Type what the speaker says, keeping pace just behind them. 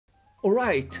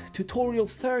Alright, Tutorial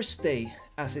Thursday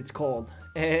as it's called.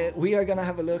 We are gonna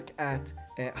have a look at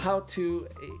how to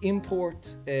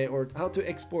import or how to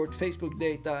export Facebook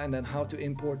data and then how to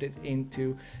import it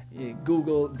into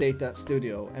Google Data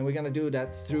Studio. And we're gonna do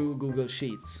that through Google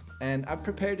Sheets. And I've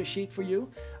prepared a sheet for you.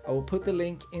 I will put the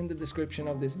link in the description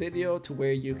of this video to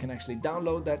where you can actually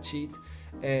download that sheet,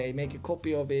 make a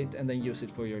copy of it and then use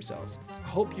it for yourselves. I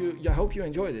hope you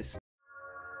enjoy this.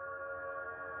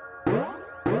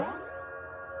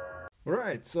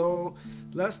 Alright, so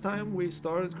last time we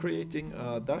started creating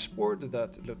a dashboard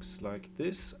that looks like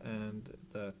this and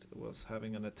that was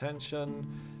having an attention,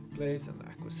 place and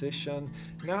acquisition.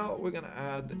 Now we're going to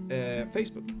add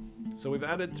Facebook. So we've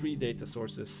added 3 data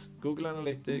sources: Google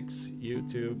Analytics,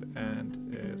 YouTube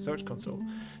and Search Console.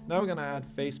 Now we're going to add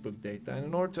Facebook data, and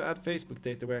in order to add Facebook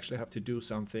data we actually have to do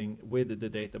something with the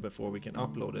data before we can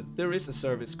upload it. There is a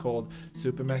service called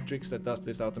Supermetrics that does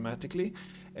this automatically,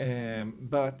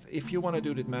 but if you want to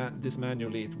do this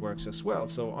manually, it works as well.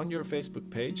 So on your Facebook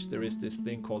page there is this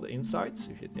thing called Insights.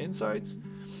 You hit Insights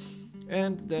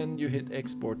and then you hit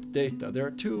Export Data. There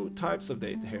are 2 types of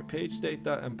data here: page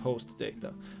data and post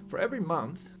data. For every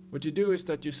month, what you do is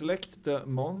that you select the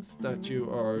month that you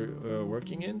are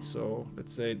working in. So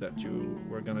let's say that you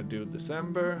were going to do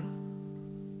December.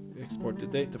 Export the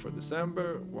data for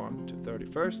December 1 to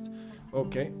 31st.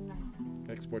 Okay,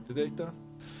 export the data.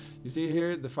 You see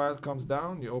here the file comes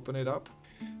down, you open it up.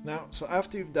 Now, so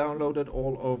after you've downloaded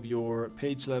all of your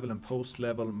page level and post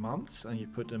level months and you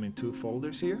put them in 2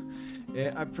 folders here,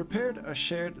 I've prepared a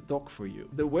shared doc for you.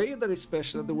 The way that it's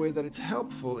special, the way that it's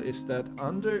helpful is that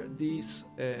under these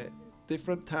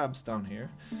different tabs down here,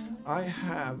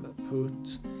 I've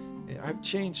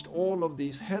changed all of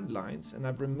these headlines and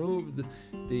I've removed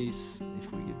these.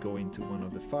 If we go into one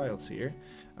of the files here,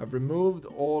 I've removed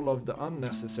all of the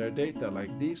unnecessary data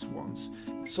like these ones,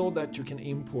 so that you can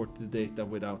import the data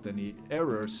without any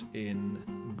errors in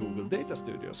Google Data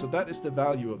Studio. So that is the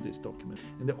value of this document.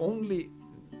 And the only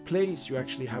place you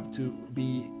actually have to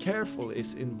be careful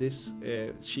is in this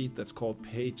sheet that's called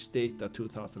Page Data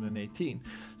 2018.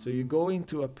 So you go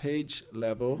into a page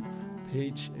level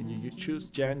page and you choose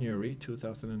January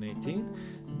 2018,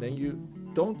 and then you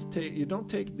don't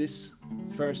take this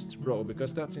first row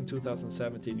because that's in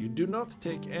 2017. You do not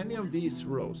take any of these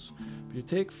rows, but you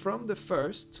take from the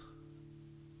first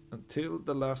until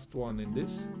the last one in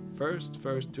this first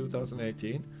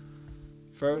 2018,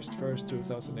 first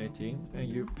 2018, and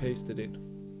you paste it in.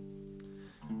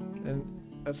 And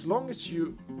as long as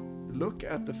you look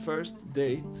at the first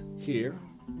date here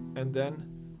and then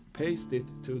paste it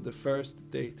to the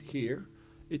first date here,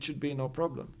 it should be no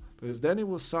problem, because then it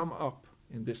will sum up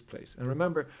in this place. And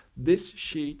remember, this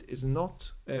sheet is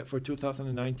not for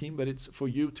 2019, but it's for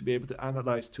you to be able to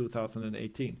analyze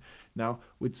 2018. Now,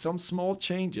 with some small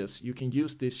changes, you can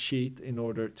use this sheet in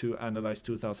order to analyze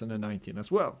 2019 as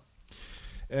well.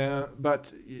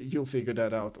 But you'll figure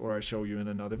that out, or I'll show you in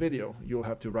another video. You'll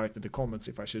have to write in the comments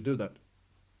if I should do that.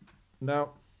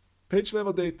 Now, page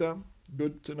level data,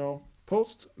 good to know.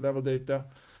 Post level data.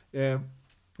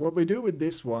 What we do with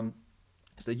this one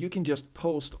is that you can just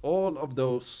post all of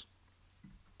those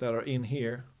that are in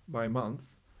here by month,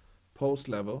 post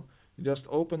level. You just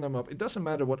open them up. It doesn't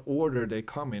matter what order they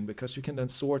come in, because you can then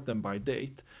sort them by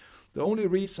date. The only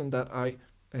reason that I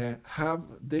have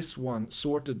this one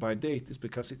sorted by date is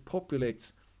because it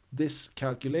populates this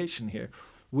calculation here,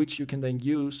 which you can then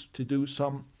use to do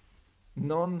some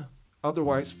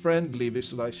non-otherwise friendly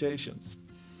visualizations.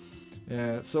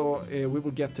 So we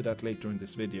will get to that later in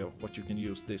this video, what you can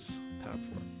use this tab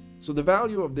for. So the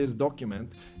value of this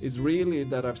document is really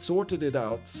that I've sorted it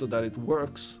out so that it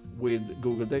works with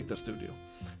Google Data Studio.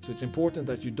 So it's important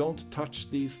that you don't touch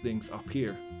these things up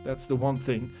here. That's the one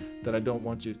thing that I don't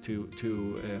want you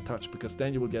to touch, because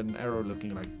then you will get an error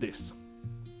looking like this.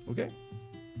 Okay?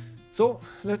 So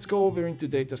let's go over into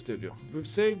Data Studio. We've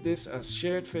saved this as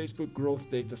Shared Facebook Growth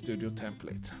Data Studio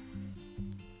template.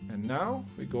 And now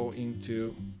we go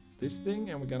into this thing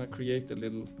and we're going to create a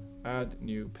little add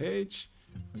new page.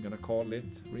 We're going to call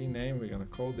it, rename, we're going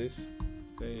to call this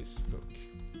Facebook.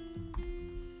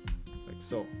 Like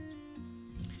so.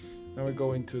 Now we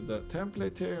go into the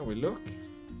template here and we look.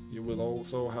 You will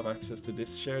also have access to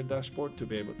this shared dashboard to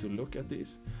be able to look at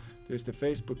these. There's the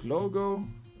Facebook logo,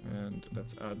 and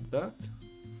let's add that.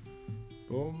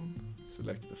 Boom,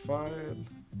 select the file,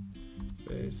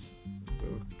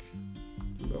 Facebook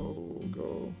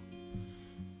logo.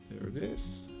 There it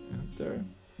is, enter.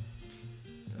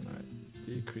 Then I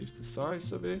decrease the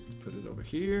size of it, put it over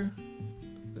here.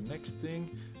 The next thing,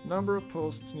 number of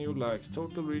posts, new likes,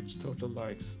 total reach, total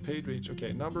likes, paid reach.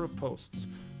 Okay, number of posts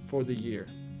for the year.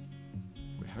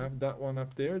 We have that one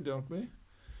up there, don't we?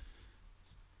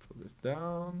 Let's pull this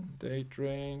down. Date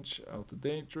range, out of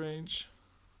date range.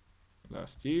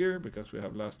 Last year, because we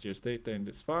have last year's data in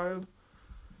this file.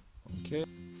 Okay.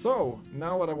 So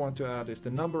now what I want to add is the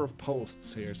number of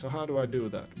posts here. So how do I do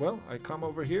that? Well, I come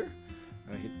over here,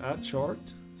 I hit add chart,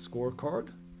 scorecard.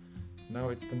 Now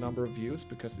it's the number of views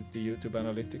because it's the YouTube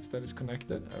analytics that is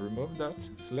connected. I remove that,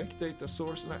 select data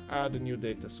source, and I add a new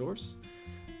data source.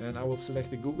 And I will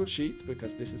select the Google Sheet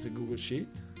because this is a Google Sheet.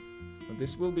 And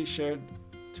this will be shared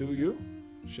to you,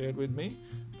 shared with me,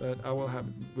 but I will have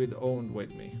it owned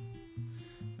with me.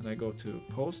 And I go to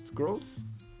post growth.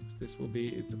 This will be,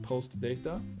 it's a post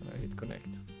data, and I hit connect.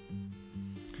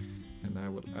 And I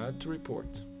will add to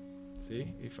report. See,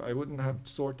 if I wouldn't have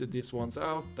sorted these ones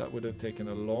out, that would have taken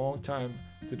a long time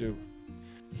to do.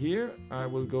 Here I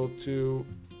will go to,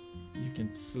 you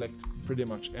can select pretty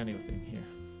much anything here.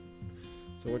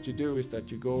 So what you do is that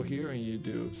you go here and you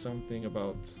do something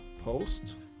about post.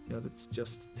 Yeah, let's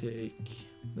take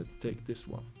this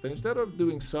one. But instead of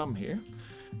doing sum here,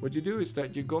 what you do is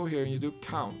that you go here and you do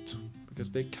count,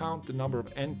 because they count the number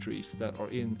of entries that are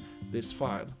in this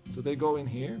file. So they go in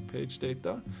here, page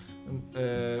data, and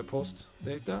post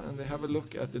data, and they have a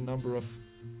look at the number of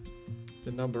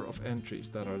entries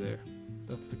that are there.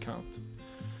 That's the count.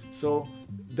 So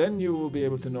then you will be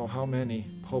able to know how many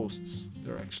posts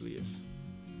there actually is.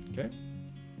 Okay.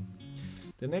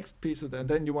 The next piece of that, and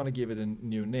then you want to give it a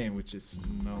new name, which is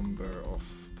number of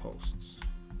posts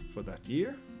for that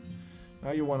year.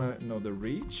 Now you want to know the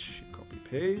reach. You copy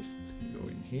paste. You go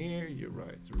in here. You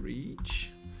write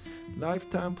reach.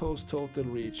 Lifetime post total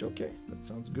reach. Okay, that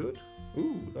sounds good.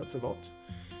 Ooh, that's a lot.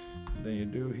 Then you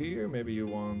do here. Maybe you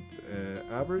want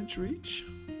average reach.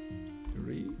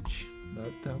 Reach.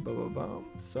 Lifetime. Blah blah blah.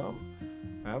 Sum.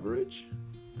 Average.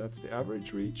 That's the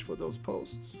average reach for those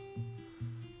posts.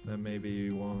 Then maybe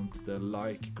you want the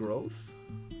like growth.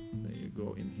 Then you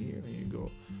go in here and you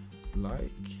go like.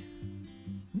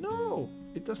 No,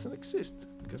 it doesn't exist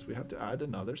because we have to add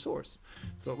another source.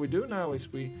 So what we do now is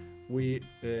we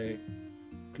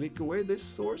click away this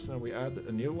source and we add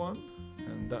a new one,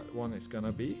 and that one is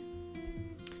gonna be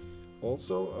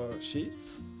also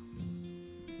sheets.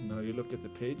 Now you look at the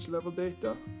page level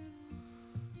data,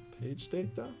 page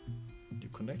data, you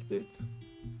connect it.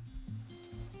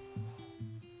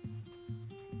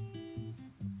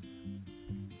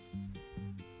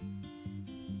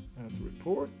 Add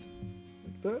report.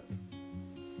 That,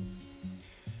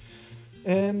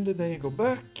 and then you go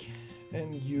back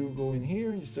and you go in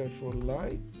here and you search for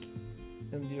like,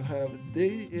 and you have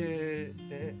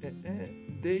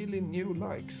daily new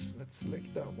likes. Let's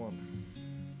select that one.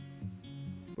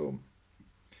 Boom.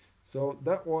 So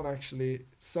that one actually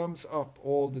sums up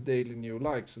all the daily new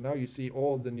likes. So now you see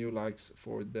all the new likes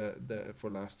for for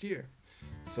last year.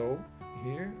 So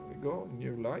here we go,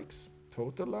 new likes,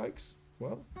 total likes.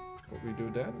 Well, what we do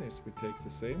then is we take the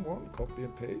same one, copy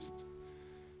and paste,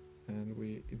 and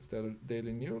we, instead of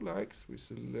daily new likes, we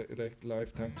select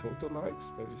lifetime total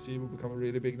likes, but you see it will become a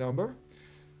really big number.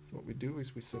 So what we do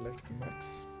is we select the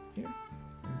max here,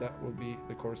 and that will be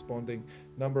the corresponding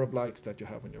number of likes that you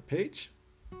have on your page.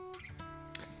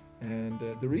 And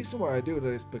the reason why I do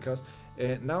that is because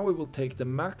now we will take the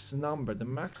max number, the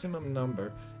maximum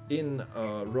number in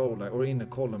a row or in a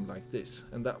column like this,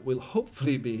 and that will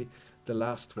hopefully be the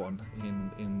last one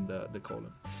in the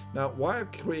column. Now why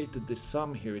I've created this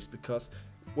sum here is because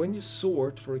when you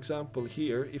sort, for example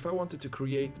here, if I wanted to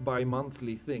create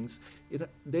bi-monthly things,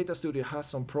 Data Studio has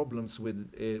some problems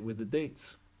with the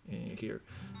dates here.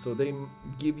 So they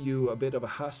give you a bit of a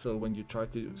hassle when you try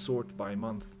to sort by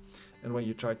month, and when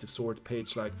you try to sort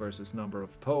page like versus number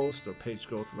of posts, or page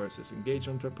growth versus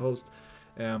engagement per post.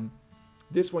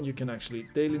 This one you can actually,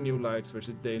 daily new likes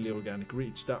versus daily organic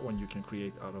reach, that one you can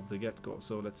create out of the get-go.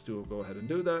 So let's go ahead and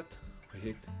do that. We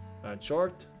hit add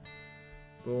chart,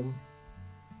 boom,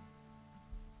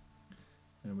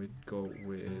 and we go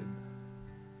with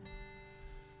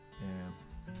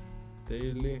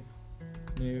daily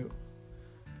new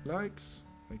likes,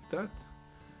 like that.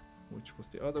 Which was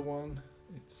the other one?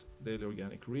 It's daily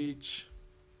organic reach,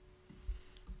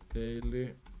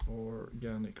 daily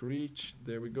organic reach,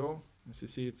 there we go. As you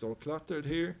see, it's all cluttered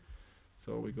here.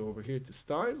 So we go over here to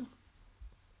style,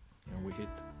 and we hit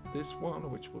this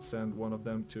one, which will send one of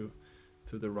them to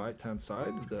the right hand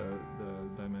side, the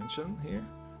dimension here,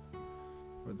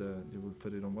 or you will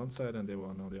put it on one side and the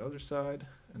one on the other side.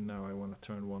 And now I want to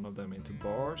turn one of them into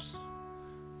bars,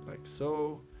 like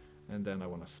so, and then I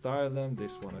want to style them.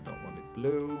 This one I don't want it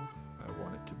blue, I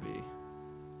want it to be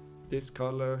this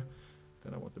color.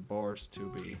 Then I want the bars to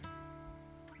be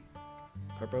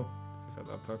purple, because I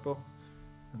love purple.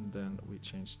 and then we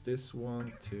change this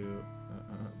one to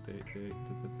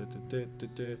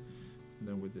and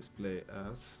then we display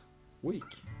as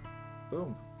week.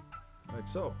 Boom, like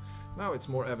so. Now it's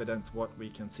more evident what we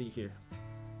can see here.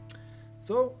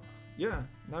 So yeah,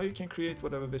 now you can create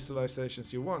whatever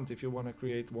visualizations you want. If you want to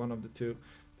create one of the two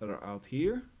that are out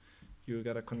here, you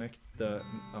gotta connect the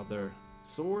other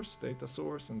source, data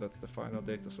source, and that's the final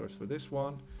data source for this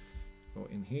one. Go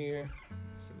in here,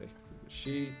 select Google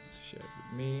Sheets, share it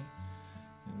with me,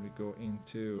 and we go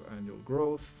into annual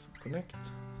growth, connect.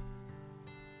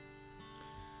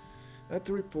 At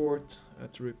the report,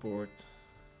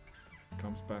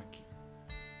 comes back.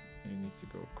 You need to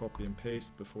go copy and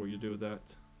paste before you do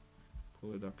that.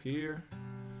 Pull it up here,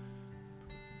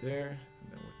 put it there,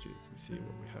 and then we see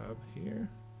what we have here.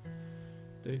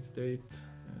 Date,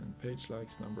 and page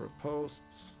likes, number of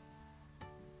posts.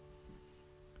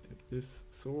 Take this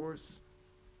source,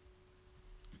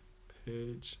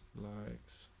 page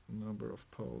likes, number of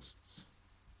posts.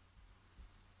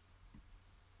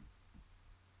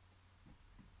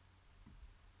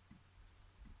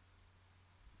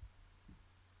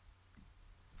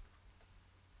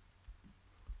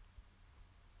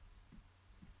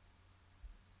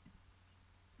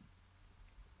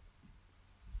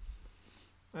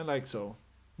 And like so.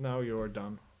 Now you're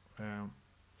done.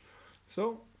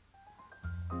 So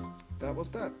that was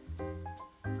that.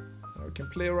 Now you can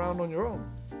play around on your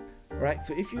own. Alright,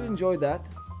 so if you enjoyed that,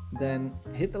 then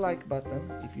hit the like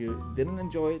button. If you didn't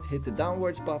enjoy it, hit the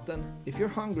downwards button. If you're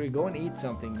hungry, go and eat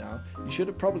something now. You should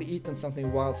have probably eaten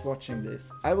something whilst watching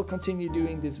this. I will continue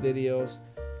doing these videos.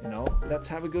 You know, let's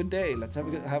have a good day. Let's have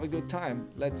a good time.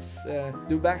 Let's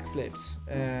do backflips.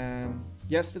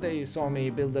 Yesterday you saw me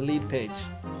build a lead page,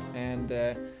 and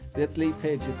that lead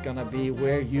page is gonna be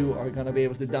where you are gonna be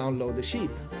able to download the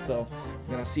sheet. So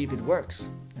I'm gonna see if it works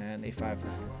and if I've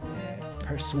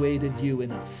persuaded you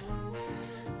enough.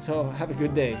 So have a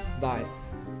good day. Bye.